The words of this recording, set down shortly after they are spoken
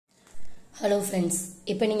Hello friends,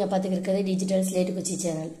 இப்போ நீங்கள் பார்த்துக்கிறது டிஜிட்டல் ஸ்லேட் குச்சி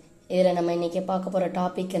சேனல். இதில் நம்ம இன்றைக்கி பார்க்க போகிற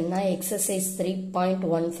டாபிக் என்ன, எக்ஸசைஸ்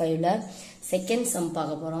 3.15ல் செகண்ட் சம்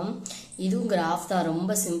பார்க்க போகிறோம். இதுவும் கிராஃப் தான்,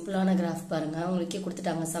 ரொம்ப சிம்பிளான கிராஃப் பாருங்கள். உங்களுக்கே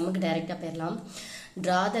கொடுத்துட்டாங்க, சம்முக்கு டைரெக்டாக போயிடலாம்.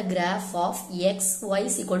 Draw the graph of X Y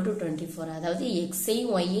equal to 24. அதாவது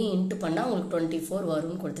எக்ஸையும் ஒய்யையும் இன்ட்டு பண்ணால் உங்களுக்கு 24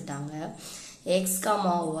 வரும்னு கொடுத்துட்டாங்க. x,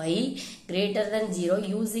 y greater than 0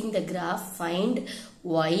 using the graph find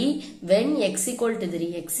y when x equal to 3.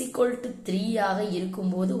 x equal to 3 ஆக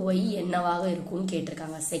இருக்கும்போது y என்னவாக இருக்கும்னு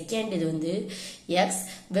கேட்டிருக்காங்க. செகண்ட் இது வந்து x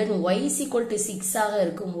when y is equal to 6 ஆக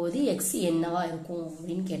இருக்கும்போது x என்னவா இருக்கும்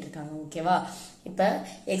அப்படின்னு கேட்டிருக்காங்க. ஓகேவா? இப்போ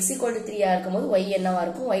x equal to 3 ஆக இருக்கும்போது y என்னவா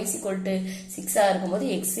இருக்கும், y is equal to 6 ஆக இருக்கும்போது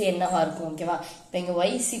x என்னவா இருக்கும். ஓகேவா? இப்போ இங்கே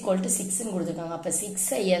y is equal to 6ன்னு கொடுத்துருக்காங்க. அப்போ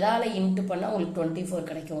 6ஐ எதால இன்ட்டு பண்ணால் உங்களுக்கு 24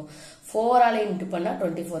 கிடைக்கும். 4ஆல இன்ட்டு பண்ணால்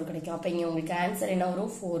 24 கிடைக்கும். அப்போ இங்கே உங்களுக்கு ஆன்சர் என்ன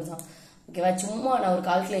வரும், 4 தான். ஓகேவா? சும்மா நான் ஒரு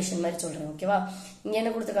கால்குலேஷன் மாதிரி சொல்கிறேன். ஓகேவா? இங்கே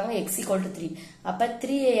என்ன கொடுத்துருக்காங்க, x equal to 3. அப்போ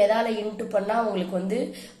 3ஐ எதால இன்ட்டு பண்ணால் உங்களுக்கு வந்து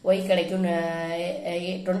y கிடைக்கும்,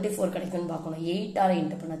 24 கிடைக்கும்னு பார்க்கணும். 8ஆல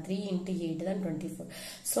இன்ட்டு பண்ணால் 3 × 8 தான் 24.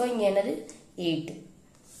 ஸோ இங்கே என்னது 8.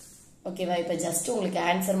 ஓகேவா? இப்போ ஜஸ்ட் உங்களுக்கு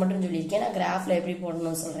ஆன்சர் மட்டும் சொல்லியிருக்கேன். நான் கிராஃபில் எப்படி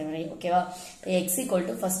போடணும்னு சொல்கிறேன். ஓகேவா? இப்போ x equal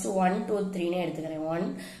to ஃபஸ்ட்டு 1 2 3ன்னு எடுத்துக்கிறேன். 1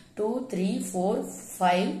 2 3 4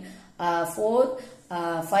 5 4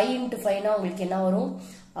 5 × 5னா உங்களுக்கு என்ன வரும்,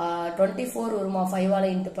 24 வருமா? 5ஆல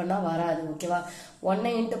இன்ட்டு பண்ணால் வராது. ஓகேவா?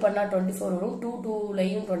 1ஐ இன்ட்டு பண்ணால் 24 வரும், 2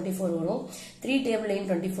 2லையும் 24 வரும், 3 டேபிள்லையும்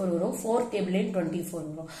 24 வரும், 4 டேபிள்லையும் 24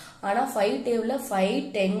 வரும். ஆனால் 5 டேபிளில் 5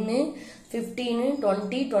 10 15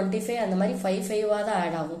 20 25 அந்த மாதிரி 5 5ஆக தான்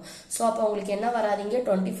ஆட் ஆகும். ஸோ அப்போ உங்களுக்கு என்ன வராதிங்க,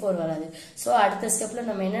 24 வராது. ஸோ அடுத்த ஸ்டெப்பில்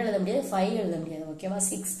நம்ம என்ன எழுத முடியாது, 5 எழுத முடியாது. ஓகேவா?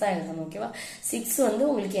 6 தான் எழுதணும். ஓகேவா? 6 வந்து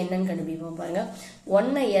உங்களுக்கு என்னன்னு கண்டுபிடிப்போம் பாருங்க.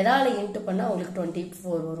 1ஐ எதால இன்ட்டு பண்ணால் உங்களுக்கு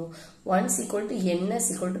 24 வரும். 1 equal to n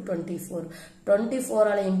equal to 24.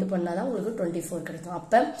 24ஆல into பண்ணால் தான் உங்களுக்கு 24 கிடைக்கும்.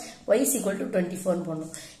 அப்போ y equal to 24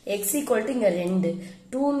 போடணும். x equal to இங்கே 2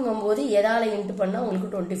 2ங்கும் போது எதால இன்ட்டு பண்ணால் உங்களுக்கு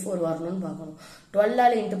 24 வரணும்னு பார்க்கணும்.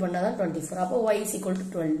 12ஆல இன்ட்டு பண்ணால் தான் 24. அப்போ y equal to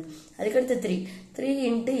 12. அதுக்கடுத்து 3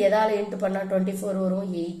 இன்ட்டு எதால இன்ட்டு பண்ணால் 24 வரும்,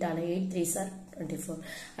 8ஆல. 8 3s are 24.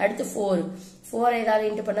 அடுத்து 4 எதால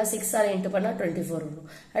இன்ட்டு பண்ணால் 6ஆல இன்ட்டு பண்ணால் 24 வரும்.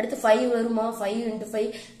 அடுத்து 5 வருமா, 5 ×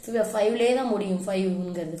 5 5லேயே தான் முடியும்.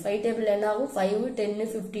 5ங்கிறது 5 டேபிள் என்ன ஆகும், 5 10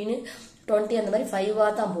 15 20 அந்த மாதிரி 5ஆக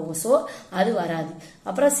தான் போகும். ஸோ அது வராது.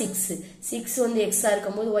 அப்புறம் 6 வந்து எக்ஸா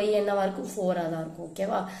இருக்கும்போது y என்னவா இருக்கும், 4ஆக தான் இருக்கும்.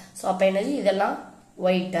 ஓகேவா? ஸோ அப்போ என்னது, இதெல்லாம்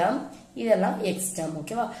y டேர்ம், இதெல்லாம் x டேர்ம்.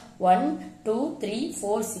 ஓகேவா? 1 2 3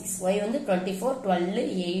 4 6 y வந்து 24 12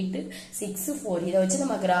 8 6 4. இதை வச்சு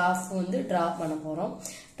நம்ம கிராஃப் வந்து ட்ரா பண்ண போகிறோம்.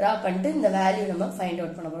 ட்ரா பண்ணிட்டு இந்த வேல்யூ நம்ம ஃபைண்ட்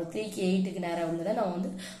அவுட் பண்ண போகிறோம். 3க்கு 8க்கு நேரம் உள்ளதை நம்ம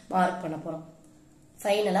வந்து மார்க் பண்ண போகிறோம்.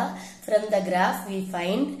 Finally, from the graph we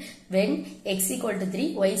find when x equal to 3,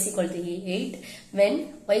 y equal to 8, when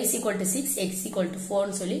y equal to 6, x equal to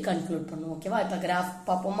 4 சொல்லி conclude பண்ணுவோம். ஓகேவா? இப்போ கிராஃப்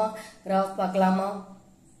பார்ப்போமா, கிராஃப் பார்க்கலாமா?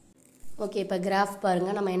 ஓகே, இப்போ கிராஃப்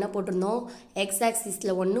பாருங்கள். நம்ம என்ன போட்டிருந்தோம், எக்ஸ்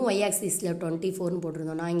ஆக்சிஸில் 1 ஒய் ஆக்சிஸில் 24ன்னு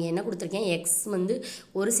போட்டிருந்தோம். நான் இங்கே என்ன கொடுத்துருக்கேன், எக்ஸ் வந்து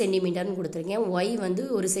 1 சென்டிமீட்டர்னு கொடுத்துருக்கேன், ஒய் வந்து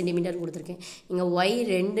 1 சென்டிமீட்டர்னு கொடுத்துருக்கேன். இங்கே ஒய்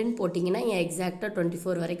 2ன்னு போட்டிங்கன்னா இங்கே எக்ஸாக்டாக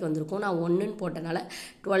 24 வரைக்கும் வந்திருக்கும். நான் 1ன்னு போட்டனால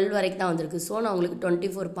 12 வரைக்கும் தான் வந்திருக்கு. ஸோ நான் உங்களுக்கு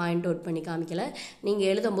 24 பாயிண்ட் அவுட் பண்ணி காமிக்கல. நீங்கள்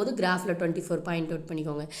எழுதும்போது கிராஃபில் 24 பாயிண்ட் அவுட்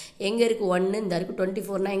பண்ணிக்கோங்க. எங்கே இருக்குது 1, இந்த இருக்குது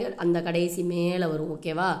 24னா எங்கே, அந்த கடைசி மேலே வரும்.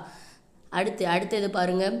 ஓகேவா? அடுத்தது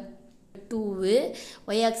பாருங்கள், 2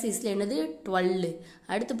 ஒய் ஆக்சிஸில் என்னது 12.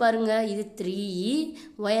 அடுத்து பாருங்கள், இது 3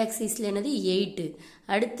 ஒய் ஆக்சிஸில் என்னது 8.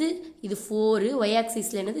 அடுத்து இது 4 ஒய்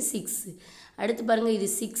ஆக்சிஸில் என்னது 6. அடுத்து பாருங்கள், இது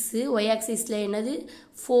 6 ஒய் ஆக்சிஸில் என்னது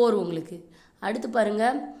 4 உங்களுக்கு. அடுத்து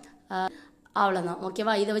பாருங்கள், அவ்வளோதான்.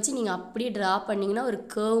 ஓகேவா? இதை வச்சு நீங்கள் அப்படியே ட்ரா பண்ணிங்கன்னா ஒரு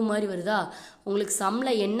கர்வ் மாதிரி வருதா. உங்களுக்கு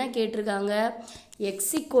சம்மில் என்ன கேட்டிருக்காங்க, எக்ஸ்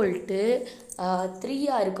ஈக்குவல் டு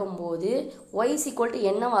 3ஆக இருக்கும்போது ஒய் ஈக்குவல் டு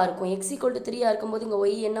என்னவாக இருக்கும். எக்ஸ் ஈக்குவல் டு 3ஆக இருக்கும்போது இங்கே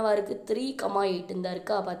ஒய் என்னவாக இருக்குது, 3,8 இந்த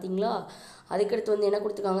இருக்கா பார்த்தீங்களா. அதுக்கடுத்து வந்து என்ன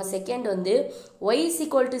கொடுத்துருக்காங்க, செகண்ட் வந்து ஒய்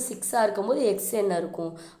ஈக்குவல் டு 6ஆக இருக்கும்போது எக்ஸ் என்ன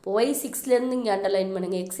இருக்கும். இப்போ ஒய் 6லேருந்து இங்கே அண்டர்லைன்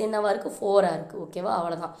பண்ணுங்கள், எக்ஸ் என்னவாக இருக்குது 4ஆக இருக்குது. ஓகேவா?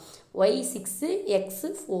 அவ்வளோதான். ஒய் 6 எக்ஸ்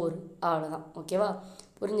 4 அவ்வளோதான். ஓகேவா?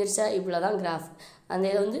 புரிஞ்சிருச்சா? இவ்வளோ தான் கிராஃப். அந்த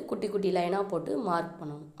இதை வந்து குட்டி குட்டி லைனாக போட்டு மார்க்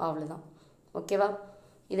பண்ணணும். அவ்வளோதான். ஓகேவா?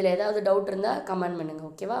 இதில் ஏதாவது டவுட் இருந்தால் கமெண்ட் பண்ணுங்கள்.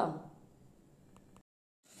 ஓகேவா?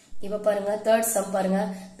 இப்போ பாருங்கள், தேர்ட் சம்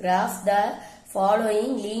பாருங்கள். Graph the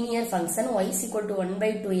following linear function y is equal to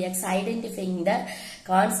 1/2x, identifying the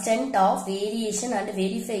constant of variation and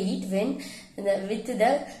verify it when with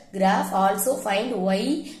the graph. Also find y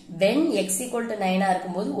when x equal to 9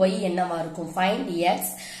 இருக்கும்போது y என்னவா இருக்கும். find x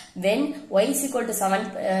when y is equal to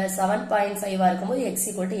 7.5 இருக்கும்போது x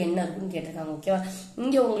equal to என்ன இருக்குன்னு கேட்டிருக்காங்க ஓகேவா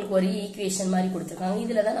இங்க உங்களுக்கு ஒரு ஈக்குவேஷன் மாதிரி கொடுத்திருக்காங்க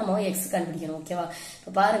இதுல தான் நம்ம x கண்டுபிடிக்கணும் ஓகேவா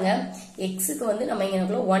இப்ப பாருங்க x க்கு வந்து நம்ம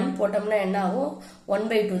இங்கக்குள்ள 1 போட்டோம்னா என்ன ஆகும்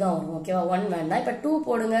 1/2 தான் வரும் ஓகேவா 1 வேண்டாம் இப்ப 2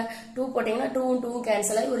 போடுங்க 2 போட்டீங்கன்னா 2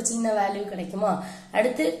 கேன்சல் ஆகி ஒரு சின்ன வேல்யூ கிடைக்குமா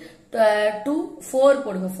அடுத்து 2 4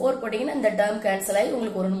 போடுங்க 4 போட்டீங்கன்னா இந்த டேர்ம் கேன்சல் ஆகி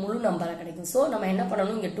உங்களுக்கு ஒரு முழு நம்பரா கிடைக்கும் சோ நம்ம என்ன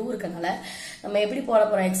பண்ணணும் இங்க 2 இருக்கனால நம்ம எப்படி போட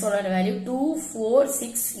போறோம் x ஓட வேல்யூ 2 4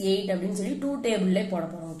 6 8 அப்படினு சொல்லி 2 டேபிள்ல போட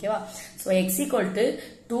போறோம் ஓகேவா சோ x equal to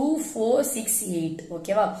 2 4 6 8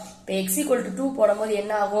 ஓகேவா இப்போ x equal to 2 போடும்போது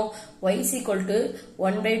என்ன ஆகும் y is equal to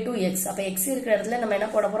 1/2x அப்ப x இருக்கிற இடத்துல நம்ம என்ன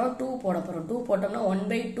போட போறோம் 2 போட போறோம் 2 போட்டோம்னா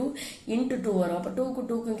 1/2 into 2 வரும் அப்ப 2 க்கு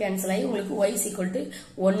 2 க்கு கேன்சல் ஆகி உங்களுக்கு y is equal to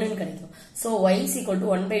 1 ன்னு கிடைக்கும் so y is equal to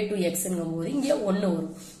 1/2x ங்கும்போது இங்க 1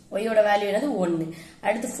 வரும் y ஓட வேல்யூ என்னது 1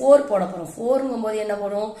 அடுத்து 4 போட போறோம் 4 ங்கும்போது என்ன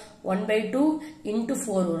வரும் 1/2 into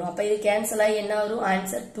 4 வரும் அப்ப இது கேன்சல் ஆகி என்ன வரும்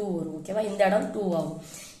ஆன்சர் 2 வரும் ஓகேவா இந்த இடம் 2 ஆகும்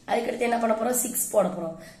அதுக்கு அடுத்து என்ன பண்ண போறோம் 6 போட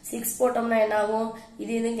போறோம் 6 போட்டோம்னா என்ன ஆகும்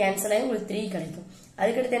இது கேன்சல் ஆகி உங்களுக்கு 3 கிடைக்கும்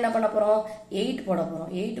அதுக்கு அடுத்து என்ன பண்ண போறோம் 8 போட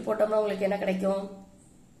போறோம் 8 போட்டோம்னா உங்களுக்கு என்ன கிடைக்கும்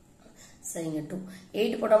சரிங்க 2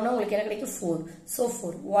 8 போட்டோம்னா உங்களுக்கு என்ன கிடைக்கும் 4 சோ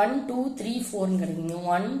 4 1 2 3 4 ன்னு கிடைக்கும்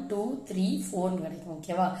 1 2 3 4 ன்னு கிடைக்கும்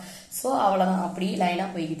ஓகேவா சோ அவ்வளவுதான் அப்படி லைனா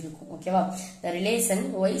போயிட்டு இருக்கும் ஓகேவா the relation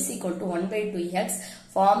y is equal to 1/2x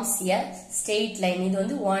forms a straight line இது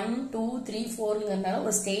வந்து 1 2 3 4 ங்கறனால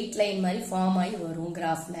ஒரு straight line மாதிரி ஃபார்ம் ஆகி வரும்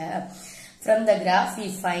கிராஃப்ல from the graph we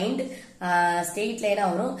find straight line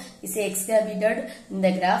வரும் is excavated in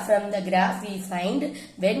the graph from the graph we find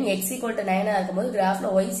when x equal to 9 இருக்கும்போது கிராஃப்ல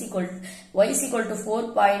y is equal to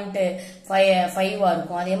 4.5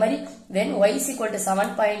 இருக்கும் அதே மாதிரி when y is equal to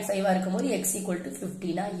 7.5 இருக்கும்போது x equal to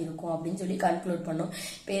 15 இருக்கும் அப்படினு சொல்லி conclude பண்ணோம்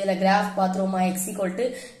இப்போ இதல graph பாத்துறோமா x equal to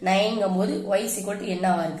 9 ங்கும்போது y is equal to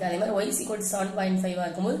என்னவா இருக்கு அதே மாதிரி y is equal to 7.5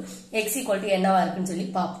 இருக்கும்போது x equal to என்னவா இருக்குன்னு சொல்லி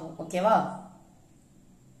பாப்போம் ஓகேவா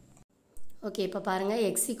ஓகே இப்போ பாருங்க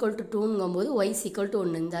x equal to 2 ங்கும்போது y equal to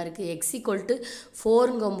 1 இந்த இருக்கு x equal to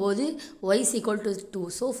 4 ங்கும்போது y equal to 2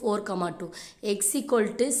 so 4,2 x equal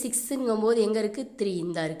to 6 ங்கும்போது எங்க இருக்கு 3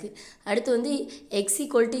 இந்த இருக்கு அடுத்து வந்து x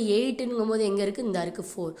equal to 8 ங்கும்போது எங்க இருக்கு இந்த இருக்கு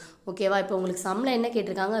 4 ஓகேவா இப்போ உங்களுக்கு சம்ல என்ன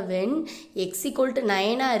கேட்டிருக்காங்க when x equal to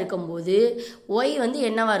 9 இருக்கும்போது y வந்து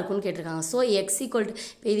என்னவா இருக்கும்னு கேட்டிருக்காங்க so x equal to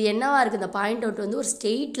இது என்னவா இருக்கு இந்த பாயிண்ட் அவுட் வந்து ஒரு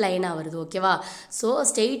ஸ்ட்ரெயிட் லைனா வருது ஓகேவா so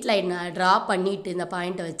ஸ்ட்ரெயிட் லைன் டிரா பண்ணிட்டு இந்த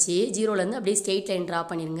பாயிண்ட வச்சு 0 ல அப்படியே ஸ்ட்ரெயிட் லைன் டிரா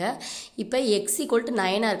பண்ணிருங்க இப்போ x equal to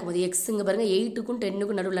 9 இருக்கும்போது x ங்க பாருங்க 8 க்கும் 10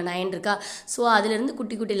 க்கும் நடுவுல 9 இருக்கா சோ அதில இருந்து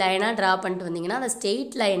குட்டி குட்டி லைனா டிரா பண்ணிட்டு வந்தீங்கன்னா அந்த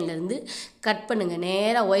ஸ்ட்ரெயிட் லைன்ல இருந்து கட் பண்ணுங்க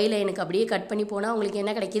நேரா y லைனுக்கு அப்படியே கட் பண்ணி போனா உங்களுக்கு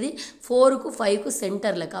என்ன கிடைக்குது 4 க்கு 5 க்கு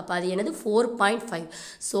சென்டர்ல இருக்கா அப்ப அது என்னது 4.5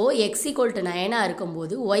 சோ x equal to 9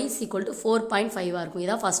 இருக்கும்போது y equal to 4.5 இருக்கும்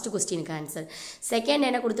இதான் ஃபர்ஸ்ட் क्वेश्चनக்கு ஆன்சர் செகண்ட்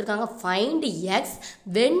என்ன கொடுத்திருக்காங்க find x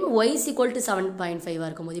when y equal to 7.5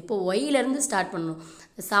 இருக்கும்போது இப்போ y ல இருந்து ஸ்டார்ட் பண்ணனும்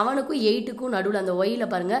 7 க்கு 8 க்கு நடுவுல அந்த y ல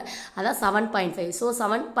பாருங்க அதான் 7.5 சோ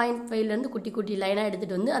 7.5 ல இருந்து குட்டி குட்டி லைனா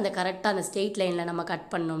எடுத்துட்டு வந்து அந்த கரெக்ட்டா அந்த ஸ்ட்ரெயிட் லைன்ல நம்ம கட்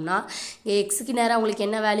பண்ணோம்னா x க்கு நேரா உங்களுக்கு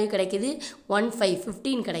என்ன வேல்யூ கிடைக்குது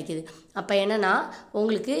 15 கிடைக்குது அப்ப என்னன்னா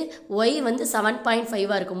உங்களுக்கு y வந்து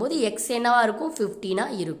 7.5 இருக்கும்போது x என்னவா இருக்கும்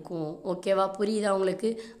 15 இருக்கும் ஓகேவா புரியுதா உங்களுக்கு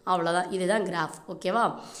அவ்வளவுதான் இதுதான் கிராஃப் ஓகேவா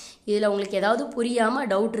இதுல உங்களுக்கு ஏதாவது புரியாம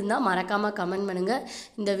டவுட் இருந்தா மறக்காம கமெண்ட் பண்ணுங்க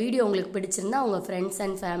இந்த வீடியோ உங்களுக்கு பிடிச்சிருந்தா உங்க फ्रेंड्स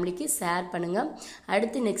and ஃபேமிலிக்கு ஷேர் பண்ணுங்க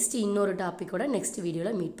அடுத்து நெக்ஸ்ட் இன்னொரு டாபிக்கோட நெக்ஸ்ட்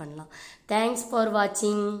வீடியோல மீட் பண்ணலாம் Thanks for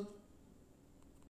watching